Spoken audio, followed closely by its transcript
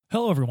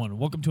Hello, everyone.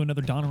 Welcome to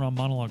another Donaron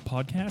Monologue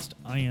podcast.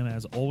 I am,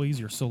 as always,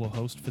 your solo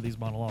host for these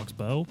monologues,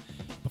 Bo.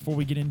 Before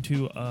we get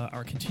into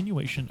our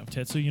continuation of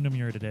Tetsuya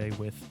Nomura today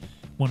with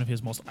one of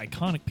his most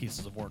iconic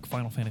pieces of work,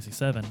 Final Fantasy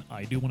VII,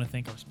 I do want to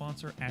thank our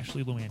sponsor,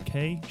 Ashley Luann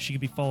Kay. She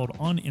can be followed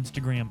on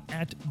Instagram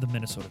at the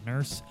Minnesota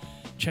Nurse.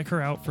 Check her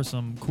out for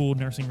some cool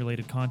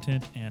nursing-related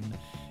content and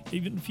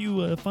even a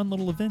few fun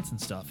little events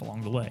and stuff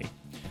along the way.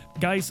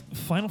 Guys,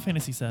 Final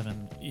Fantasy VII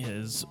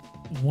is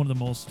one of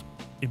the most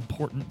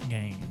important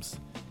games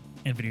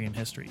in video game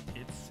history.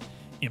 It's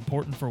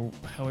important for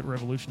how it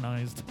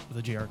revolutionized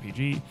the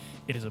JRPG.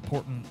 It is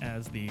important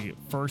as the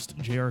first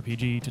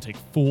JRPG to take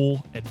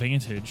full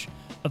advantage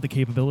of the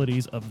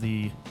capabilities of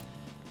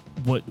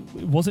what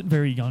wasn't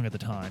very young at the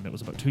time. It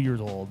was about 2 years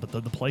old, but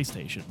the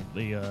PlayStation.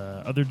 The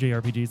other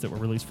JRPGs that were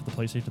released for the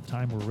PlayStation at the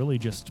time were really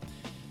just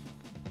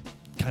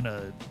kind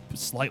of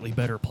slightly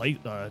better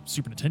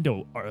Super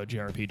Nintendo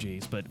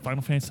JRPGs, but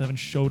Final Fantasy VII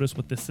showed us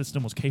what this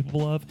system was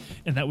capable of,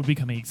 and that would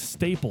become a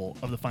staple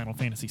of the Final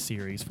Fantasy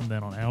series from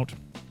then on out.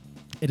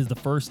 It is the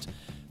first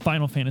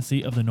Final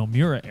Fantasy of the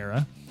Nomura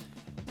era,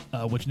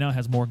 which now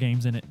has more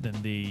games in it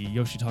than the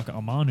Yoshitaka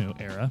Amano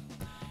era.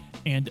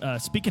 And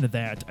speaking of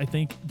that, I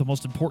think the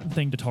most important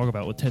thing to talk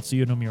about with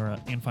Tetsuya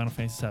Nomura and Final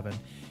Fantasy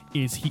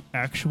VII is he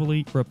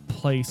actually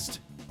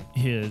replaced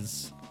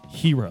his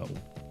hero,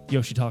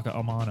 Yoshitaka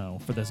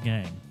Amano, for this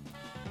game.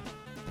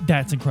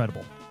 That's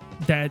incredible.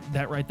 That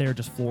right there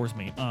just floors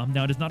me.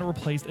 Now, it is not a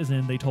replaced as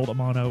in they told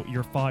Amano,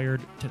 you're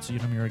fired,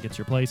 Tetsuya Nomura gets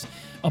your place.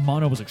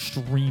 Amano was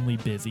extremely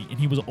busy, and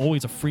he was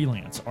always a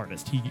freelance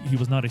artist. He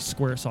was not a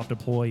Squaresoft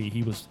employee.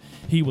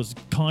 He was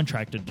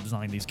contracted to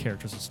design these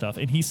characters and stuff,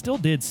 and he still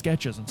did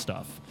sketches and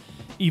stuff,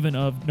 even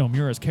of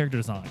Nomura's character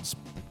designs.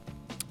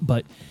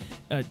 But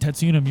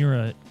Tetsuya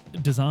Nomura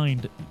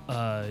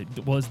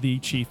was the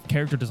chief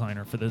character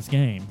designer for this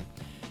game.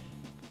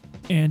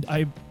 And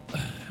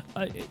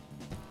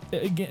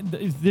again,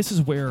 this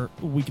is where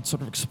we could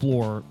sort of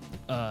explore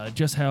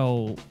just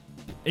how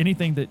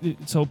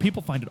so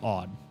people find it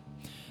odd.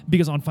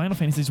 Because on Final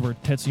Fantasies where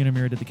Tetsuya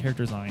Nomura did the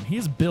character design, he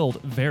is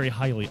built very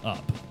highly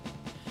up.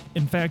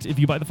 In fact, if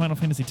you buy the Final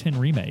Fantasy X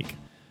remake,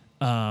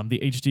 the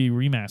HD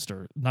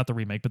remaster, not the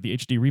remake, but the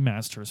HD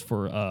remasters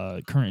for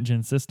current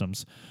gen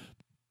systems,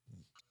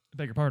 I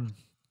beg your pardon,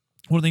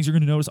 one of the things you're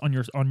going to notice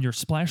on your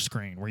splash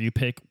screen where you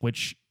pick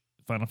which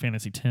Final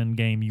Fantasy X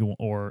game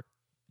or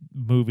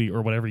movie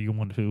or whatever you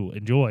want to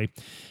enjoy,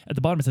 at the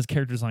bottom it says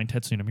character design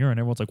Tetsuya Nomura, and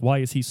everyone's like, why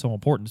is he so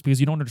important? It's because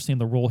you don't understand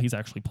the role he's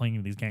actually playing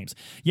in these games.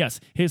 Yes,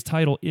 his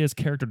title is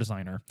character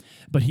designer,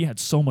 but he had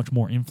so much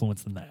more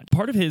influence than that.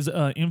 Part of his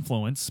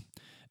influence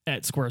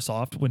at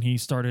Squaresoft when he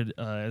started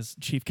as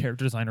chief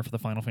character designer for the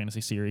Final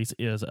Fantasy series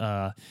is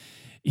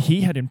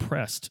he had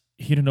impressed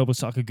Hironobu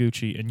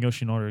Sakaguchi and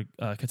Yoshinori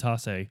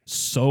Kitase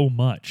so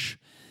much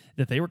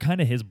that they were kind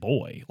of his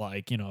boy.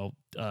 Like,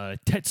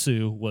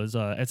 Tetsu was,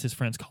 as his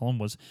friends call him,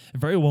 was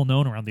very well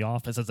known around the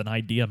office as an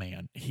idea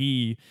man.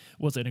 He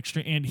was an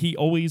extreme, and he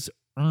always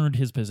earned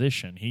his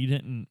position.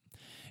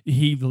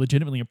 He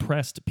legitimately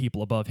impressed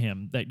people above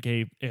him that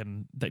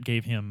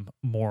gave him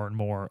more and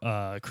more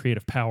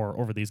creative power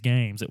over these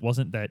games. It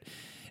wasn't that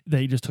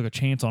they just took a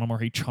chance on him or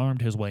he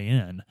charmed his way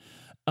in.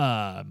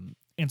 And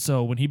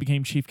so when he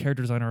became chief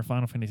character designer of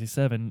Final Fantasy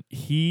VII,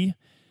 he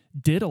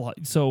did a lot.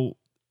 So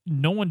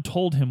no one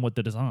told him what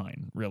to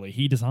design, really.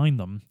 He designed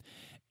them,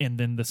 and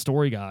then the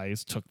story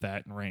guys took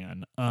that and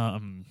ran.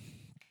 And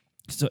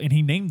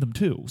he named them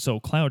too.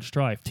 So Cloud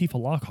Strife, Tifa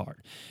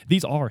Lockhart,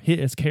 these are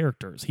his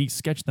characters. He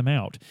sketched them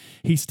out.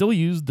 He still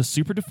used the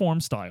super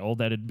deformed style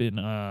that had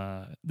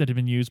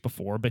been used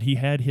before, but he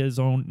had his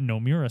own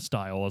Nomura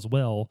style as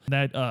well.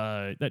 That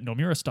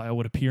Nomura style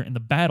would appear in the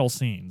battle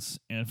scenes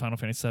in Final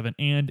Fantasy VII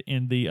and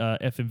in the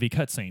FMV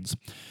cutscenes.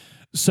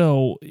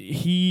 So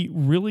he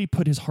really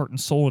put his heart and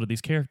soul into these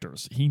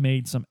characters. He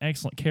made some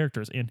excellent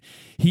characters, and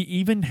he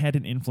even had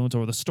an influence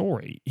over the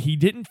story. He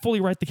didn't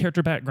fully write the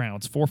character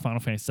backgrounds for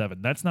Final Fantasy VII.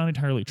 That's not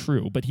entirely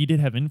true, but he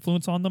did have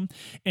influence on them,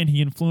 and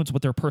he influenced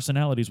what their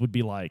personalities would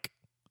be like.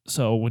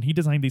 So when he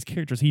designed these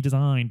characters, he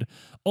designed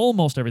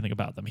almost everything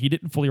about them. He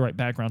didn't fully write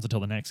backgrounds until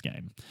the next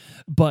game.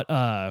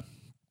 But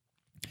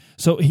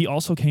so he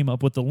also came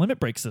up with the limit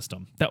break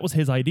system. That was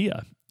his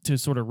idea, to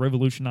sort of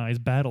revolutionize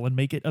battle and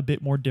make it a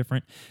bit more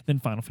different than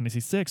Final Fantasy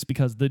VI,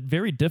 because the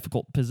very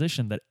difficult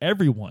position that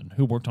everyone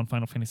who worked on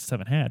Final Fantasy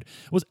VII had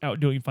was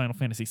outdoing Final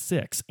Fantasy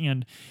VI.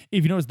 And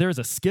if you notice, there's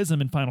a schism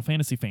in Final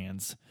Fantasy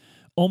fans.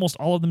 Almost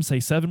all of them say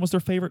 7 was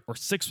their favorite or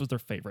 6 was their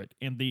favorite.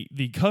 And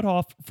the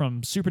cutoff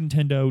from Super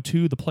Nintendo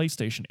to the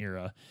PlayStation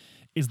era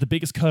is the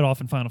biggest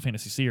cutoff in Final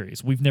Fantasy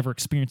series. We've never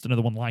experienced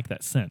another one like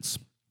that since.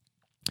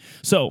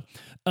 So,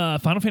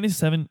 Final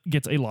Fantasy VII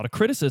gets a lot of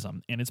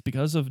criticism, and it's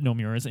because of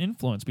Nomura's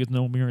influence, because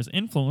Nomura's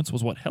influence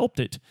was what helped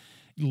it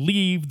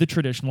leave the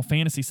traditional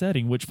fantasy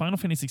setting, which Final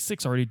Fantasy VI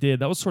already did.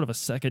 That was sort of a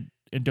second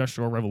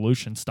Industrial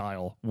Revolution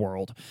style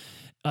world.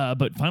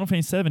 But Final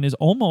Fantasy VII is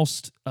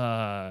almost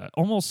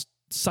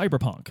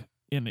cyberpunk.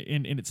 in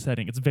its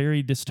setting. It's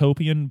very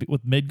dystopian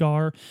with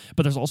Midgar,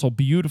 but there's also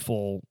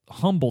beautiful,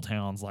 humble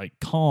towns like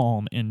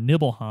Calm and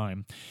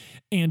Nibelheim.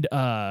 And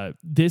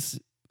there's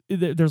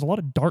a lot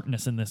of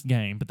darkness in this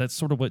game, but that's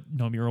sort of what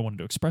Nomura wanted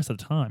to express at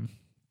the time.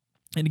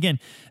 And again,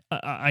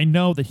 I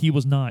know that he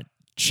was not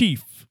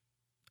chief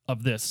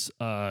of this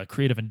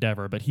creative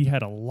endeavor, but he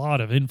had a lot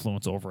of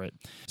influence over it.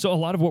 So a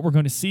lot of what we're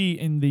going to see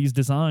in these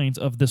designs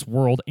of this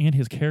world and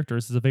his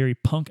characters is a very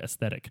punk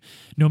aesthetic.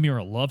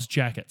 Nomura loves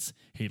jackets.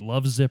 He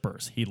loves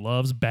zippers. He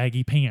loves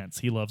baggy pants.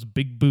 He loves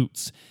big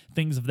boots,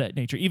 things of that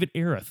nature. Even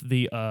Aerith,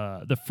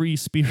 the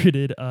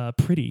free-spirited,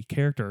 pretty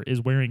character,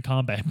 is wearing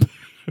combat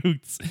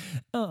boots.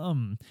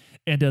 And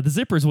the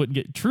zippers wouldn't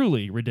get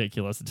truly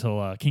ridiculous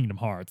until Kingdom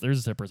Hearts.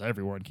 There's zippers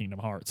everywhere in Kingdom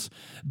Hearts.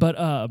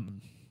 But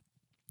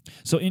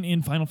so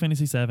in Final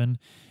Fantasy VII,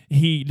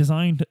 he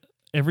designed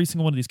every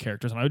single one of these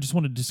characters, and I just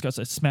want to discuss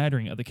a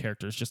smattering of the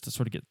characters just to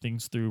sort of get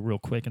things through real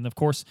quick. And of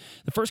course,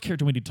 the first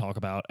character we need to talk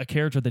about, a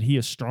character that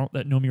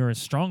that Nomura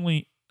is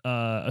strongly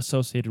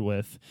associated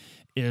with,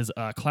 is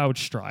Cloud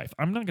Strife.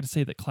 I'm not going to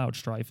say that Cloud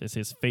Strife is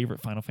his favorite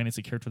Final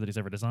Fantasy character that he's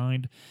ever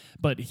designed,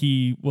 but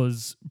he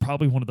was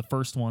probably one of the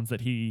first ones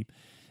that he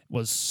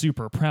was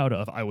super proud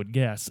of, I would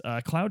guess.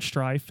 Cloud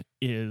Strife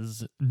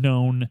is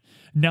known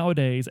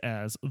nowadays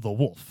as the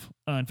Wolf.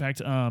 In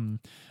fact, on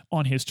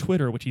his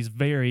Twitter, which he's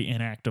very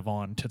inactive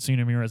on, Tetsuya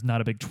Nomura is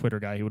not a big Twitter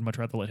guy. He would much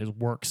rather let his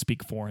work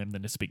speak for him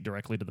than to speak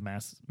directly to the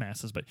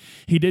masses. But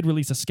he did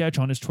release a sketch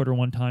on his Twitter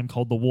one time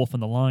called The Wolf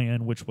and the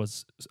Lion, which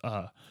was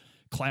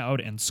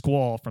Cloud and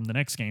Squall from the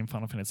next game,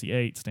 Final Fantasy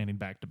VIII, standing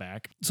back to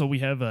back. So we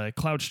have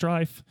Cloud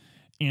Strife,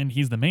 and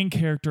he's the main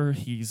character.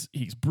 He's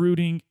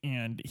brooding,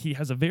 and he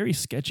has a very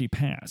sketchy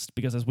past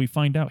because, as we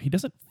find out, he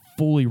doesn't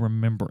fully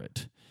remember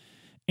it.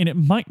 And it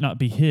might not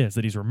be his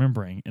that he's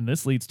remembering. And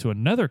this leads to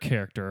another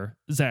character,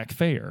 Zack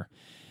Fair.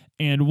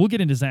 And we'll get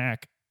into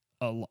Zack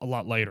a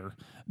lot later.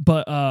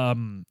 But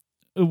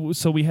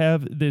so we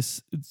have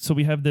this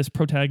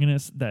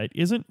protagonist that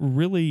isn't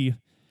really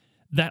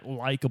that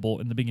likable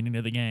in the beginning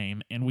of the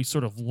game, and we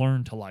sort of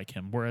learn to like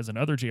him. Whereas in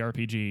other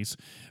JRPGs,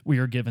 we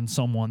are given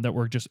someone that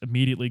we're just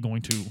immediately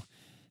going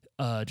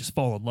to just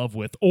fall in love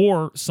with,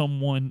 or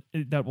someone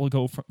that will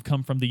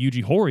come from the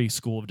Yuji Horii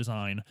school of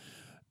design,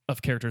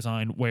 of character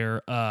design,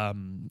 where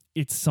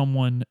it's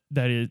someone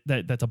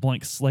that's a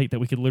blank slate that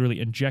we could literally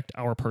inject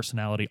our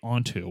personality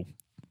onto.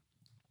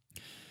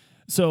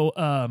 So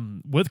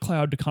with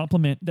Cloud, to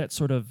complement that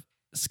sort of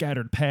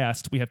scattered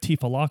past, we have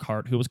Tifa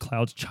Lockhart, who was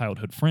Cloud's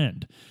childhood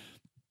friend.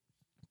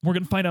 We're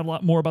going to find out a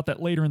lot more about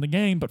that later in the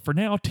game, but for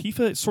now,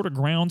 Tifa sort of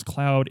grounds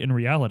Cloud in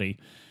reality.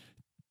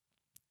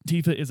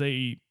 Tifa is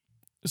a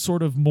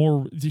sort of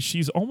more,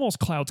 she's almost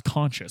Cloud's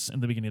conscious in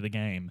the beginning of the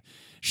game.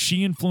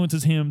 She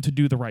influences him to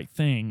do the right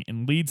thing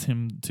and leads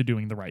him to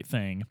doing the right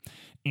thing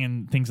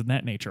and things of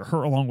that nature.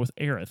 Her along with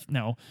Aerith.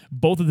 Now,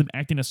 both of them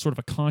acting as sort of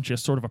a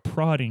conscious, sort of a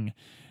prodding,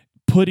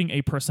 putting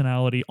a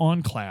personality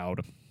on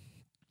Cloud.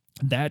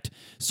 That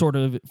sort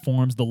of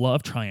forms the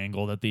love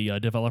triangle that the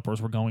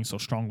developers were going so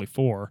strongly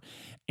for.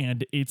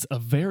 And it's a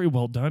very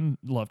well done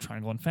love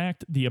triangle. In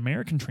fact, the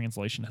American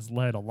translation has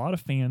led a lot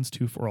of fans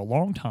to, for a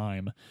long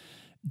time,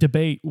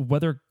 debate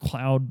whether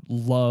Cloud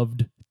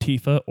loved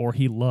Tifa or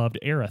he loved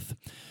Aerith.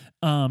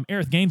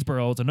 Aerith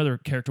Gainsborough is another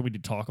character we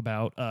did talk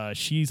about.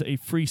 She's a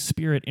free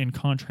spirit in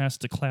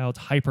contrast to Cloud's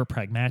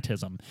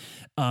hyper-pragmatism.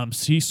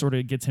 She sort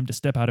of gets him to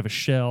step out of his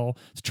shell,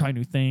 to try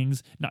new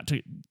things, not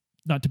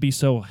to be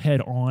so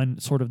head-on,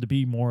 sort of to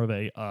be more of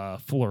a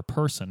fuller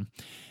person.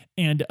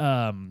 And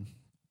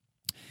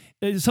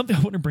it's something I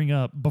want to bring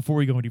up before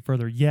we go any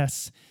further.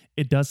 Yes,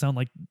 it does sound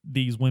like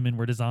these women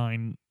were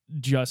designed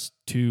just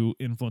to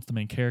influence the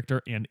main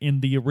character, and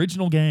in the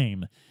original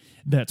game,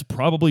 that's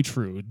probably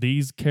true.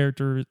 These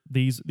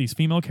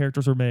female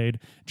characters were made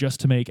just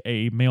to make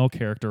a male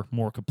character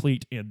more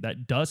complete, and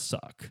that does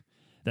suck.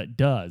 That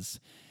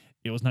does.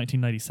 It was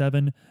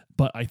 1997,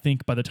 but I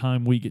think by the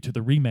time we get to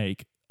the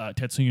remake,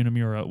 Tetsuya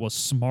Nomura was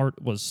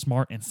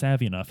smart and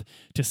savvy enough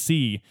to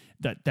see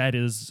that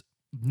is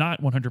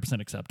not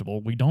 100%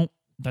 acceptable. We don't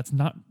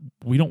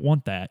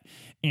want that.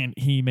 And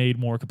he made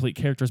more complete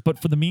characters.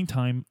 But for the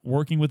meantime,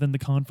 working within the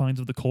confines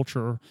of the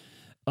culture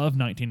of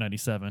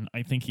 1997,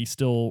 I think he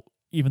still,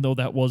 even though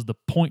that was the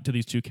point to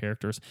these two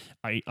characters,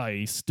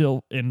 I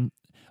still, and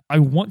I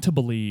want to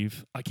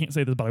believe, I can't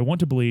say this, but I want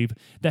to believe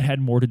that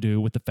had more to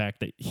do with the fact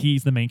that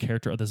he's the main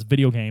character of this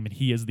video game and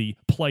he is the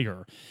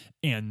player.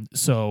 And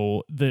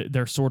so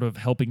they're sort of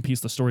helping piece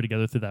the story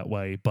together through that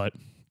way. But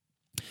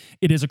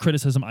it is a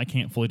criticism I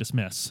can't fully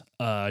dismiss,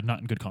 not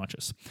in good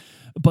conscience.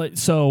 But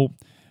so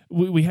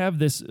we have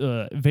this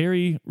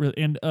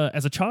and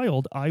as a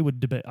child, I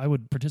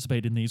would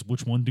participate in these.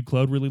 Which one did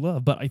Cloud really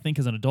love? But I think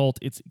as an adult,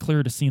 it's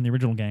clear to see in the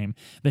original game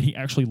that he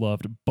actually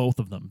loved both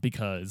of them,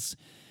 because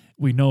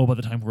we know by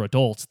the time we're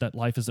adults that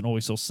life isn't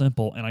always so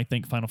simple. And I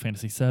think Final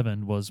Fantasy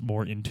VII was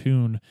more in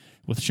tune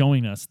with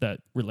showing us that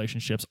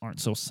relationships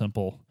aren't so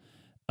simple.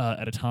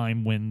 At a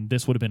time when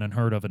this would have been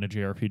unheard of in a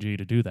JRPG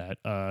to do that.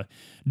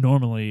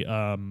 Normally,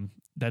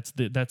 That's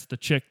the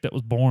chick that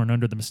was born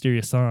under the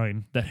mysterious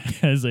sign that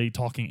has a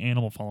talking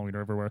animal following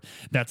her everywhere.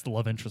 That's the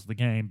love interest of the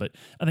game. But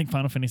I think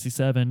Final Fantasy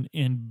VII,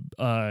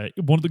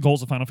 one of the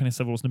goals of Final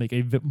Fantasy VII was to make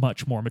a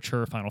much more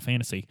mature Final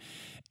Fantasy,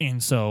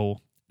 and so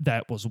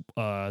that was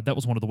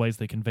one of the ways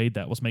they conveyed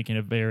that, was making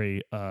a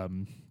very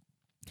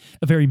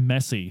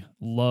messy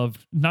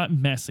love, not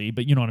messy,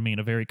 but you know what I mean,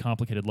 a very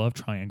complicated love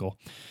triangle.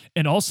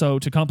 And also,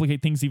 to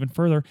complicate things even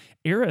further,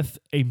 Aerith,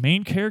 a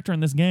main character in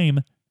this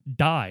game,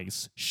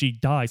 dies. She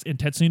dies. And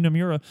Tetsuya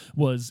Nomura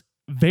was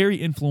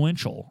very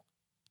influential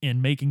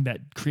in making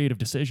that creative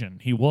decision.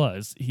 He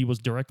was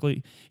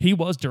directly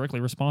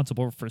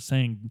responsible for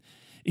saying,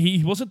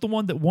 he wasn't the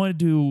one that wanted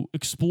to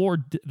explore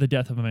the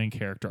death of a main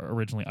character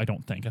originally, I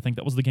don't think. I think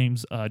that was the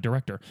game's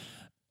director.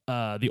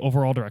 The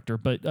overall director,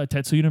 but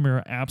Tetsuya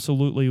Nomura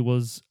absolutely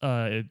was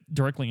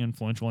directly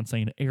influential in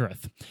saying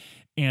Aerith,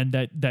 and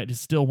that is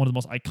still one of the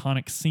most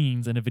iconic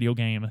scenes in a video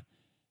game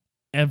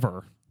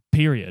ever.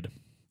 Period.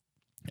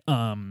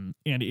 And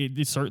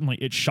it certainly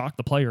shocked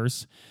the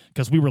players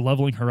because we were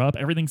leveling her up.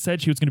 Everything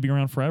said she was going to be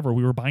around forever.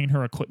 We were buying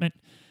her equipment,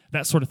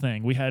 that sort of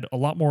thing. We had a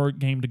lot more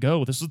game to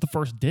go. This was the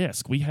first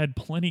disc. We had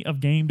plenty of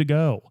game to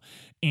go.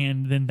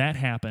 And then that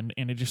happened,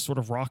 and it just sort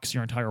of rocks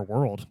your entire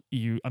world.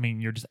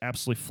 You're just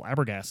absolutely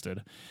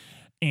flabbergasted.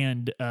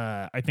 And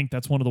I think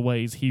that's one of the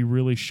ways he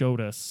really showed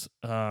us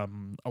a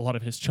lot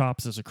of his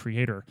chops as a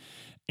creator.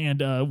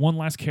 And one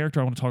last character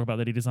I want to talk about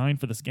that he designed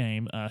for this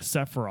game,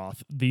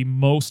 Sephiroth, the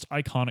most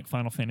iconic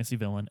Final Fantasy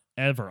villain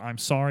ever. I'm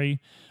sorry.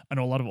 I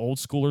know a lot of old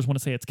schoolers want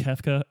to say it's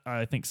Kefka.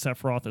 I think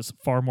Sephiroth is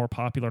far more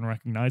popular and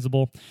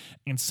recognizable.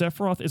 And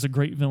Sephiroth is a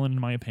great villain, in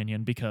my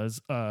opinion,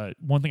 because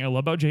one thing I love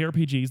about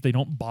JRPGs, they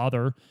don't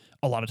bother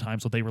a lot of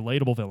times with a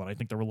relatable villain. I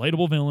think the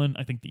relatable villain,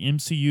 I think the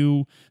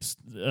MCU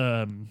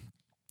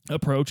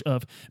approach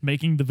of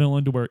making the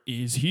villain to where,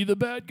 is he the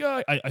bad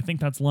guy? I think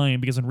that's lame,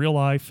 because in real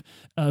life,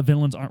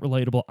 villains aren't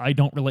relatable. I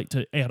don't relate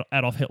to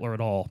Adolf Hitler at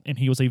all, and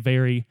he was a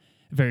very,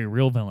 very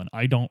real villain.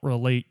 I don't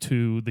relate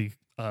to the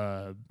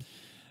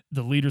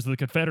leaders of the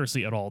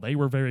Confederacy at all. They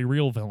were very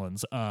real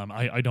villains.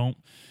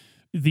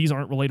 These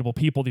aren't relatable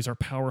people. These are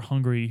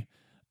power-hungry,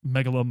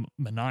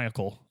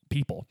 megalomaniacal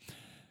people.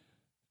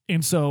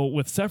 And so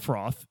with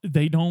Sephiroth,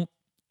 they don't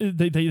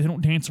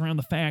dance around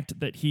the fact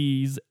that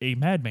he's a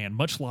madman,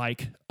 much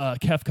like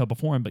Kefka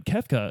before him. But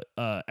Kefka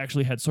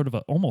actually had sort of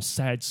an almost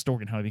sad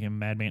story in how he became a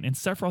madman, and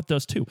Sephiroth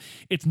does too.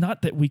 It's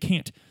not that we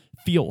can't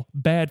feel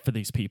bad for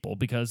these people,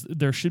 because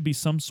there should be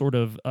some sort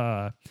of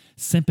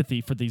sympathy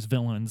for these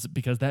villains,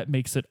 because that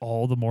makes it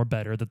all the more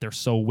better that they're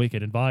so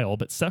wicked and vile.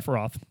 But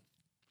Sephiroth,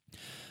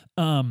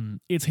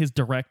 it's his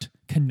direct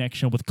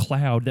connection with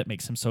Cloud that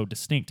makes him so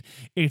distinct.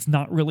 It's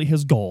not really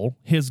his goal.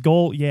 His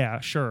goal, yeah,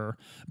 sure,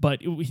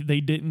 but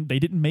they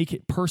didn't make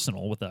it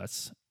personal with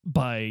us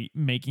by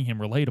making him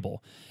relatable.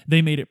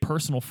 They made it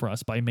personal for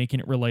us by making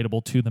it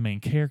relatable to the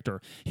main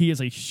character. He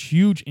is a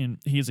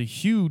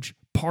huge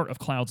part of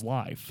Cloud's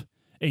life,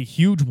 a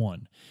huge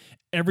one.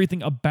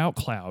 Everything about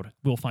Cloud,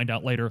 we'll find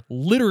out later,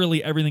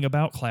 literally everything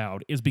about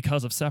Cloud is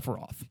because of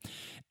Sephiroth.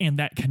 And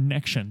that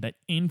connection, that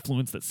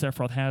influence that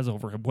Sephiroth has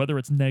over him, whether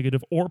it's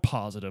negative or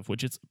positive,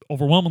 which it's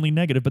overwhelmingly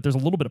negative, but there's a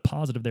little bit of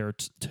positive there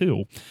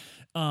too.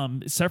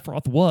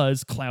 Sephiroth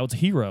was Cloud's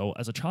hero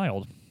as a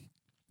child.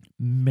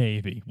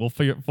 Maybe. We'll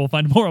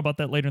find more about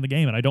that later in the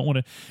game, and I don't want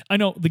to... I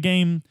know the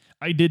game,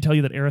 I did tell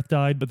you that Aerith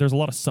died, but there's a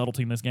lot of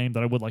subtlety in this game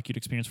that I would like you to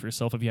experience for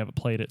yourself if you haven't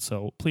played it,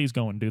 so please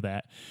go and do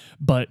that.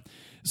 But,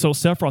 so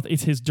Sephiroth,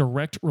 it's his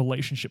direct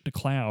relationship to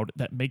Cloud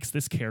that makes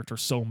this character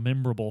so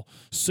memorable,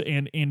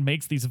 and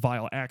makes these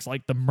vile acts,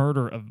 like the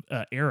murder of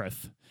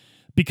Aerith,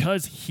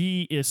 because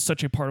he is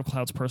such a part of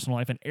Cloud's personal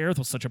life, and Aerith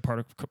was such a part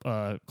of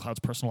Cloud's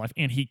personal life,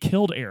 and he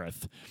killed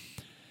Aerith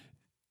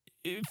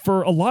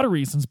for a lot of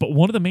reasons, but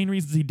one of the main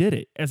reasons he did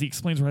it, as he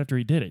explains right after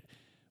he did it,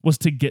 was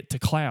to get to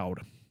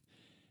Cloud.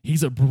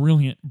 He's a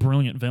brilliant,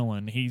 brilliant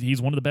villain.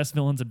 He's one of the best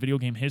villains in video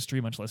game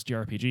history, much less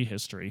JRPG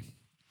history.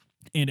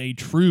 And a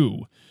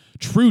true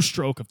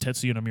stroke of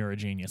Tetsuya Nomura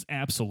genius,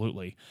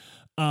 absolutely.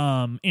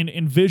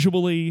 And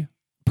visually,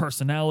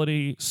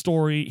 personality,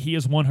 story, he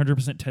is 100%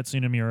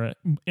 Tetsuya Nomura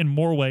in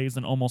more ways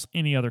than almost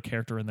any other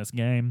character in this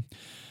game.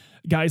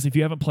 Guys, if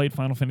you haven't played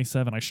Final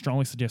Fantasy VII, I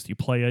strongly suggest you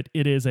play it.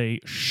 It is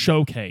a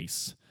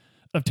showcase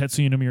of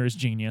Tetsuya Nomura's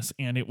genius,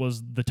 and it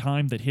was the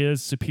time that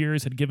his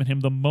superiors had given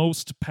him the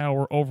most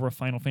power over a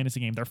Final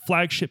Fantasy game. Their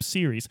flagship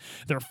series,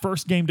 their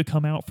first game to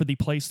come out for the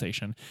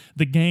PlayStation,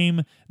 the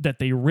game that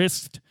they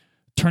risked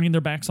turning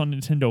their backs on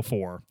Nintendo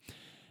for.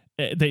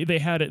 They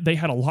had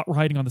a lot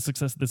riding on the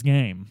success of this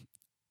game.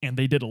 And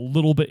they did a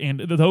little bit, and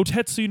though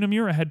Tetsuya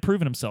Nomura had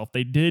proven himself,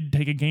 they did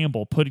take a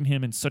gamble, putting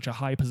him in such a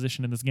high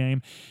position in this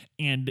game.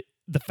 And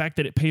the fact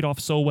that it paid off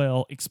so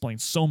well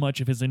explains so much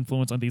of his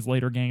influence on these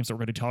later games that we're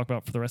going to talk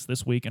about for the rest of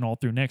this week and all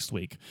through next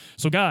week.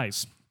 So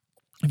guys,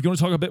 If you want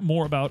to talk a bit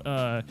more about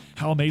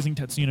how amazing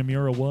Tetsuya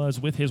Nomura was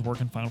with his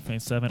work in Final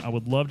Fantasy VII, I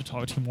would love to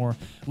talk to you more.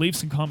 Leave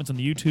some comments on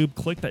the YouTube.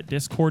 Click that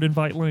Discord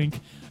invite link.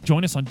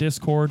 Join us on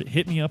Discord.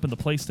 Hit me up in the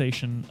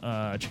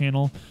PlayStation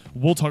channel.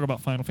 We'll talk about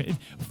Final Fantasy.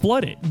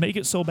 Flood it. Make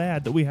it so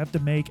bad that we have to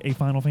make a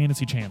Final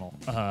Fantasy channel.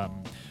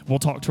 We'll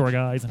talk to our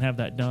guys and have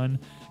that done.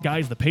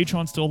 Guys, the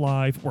Patreon's still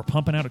live. We're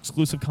pumping out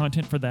exclusive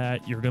content for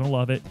that. You're going to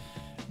love it.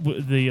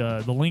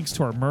 The links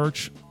to our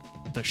merch,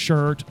 the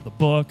shirt, the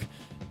book,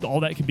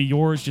 all that can be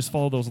yours. Just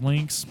follow those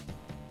links.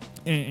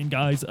 And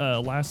guys,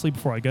 lastly,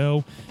 before I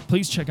go,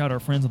 please check out our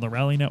friends on the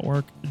Rally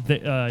Network.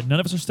 None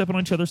of us are stepping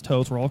on each other's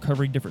toes. We're all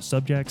covering different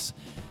subjects.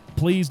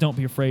 Please don't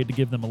be afraid to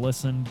give them a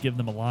listen, give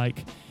them a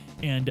like,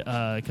 and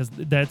because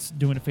that's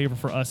doing a favor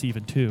for us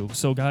even too.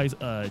 So guys,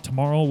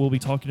 tomorrow we'll be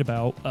talking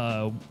about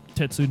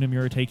Tetsuya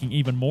Nomura taking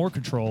even more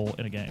control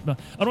in a game. No,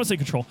 I don't want to say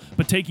control,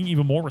 but taking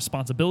even more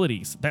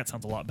responsibilities. That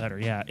sounds a lot better.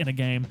 Yeah, in a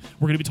game.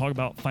 We're going to be talking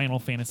about Final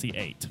Fantasy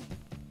VIII.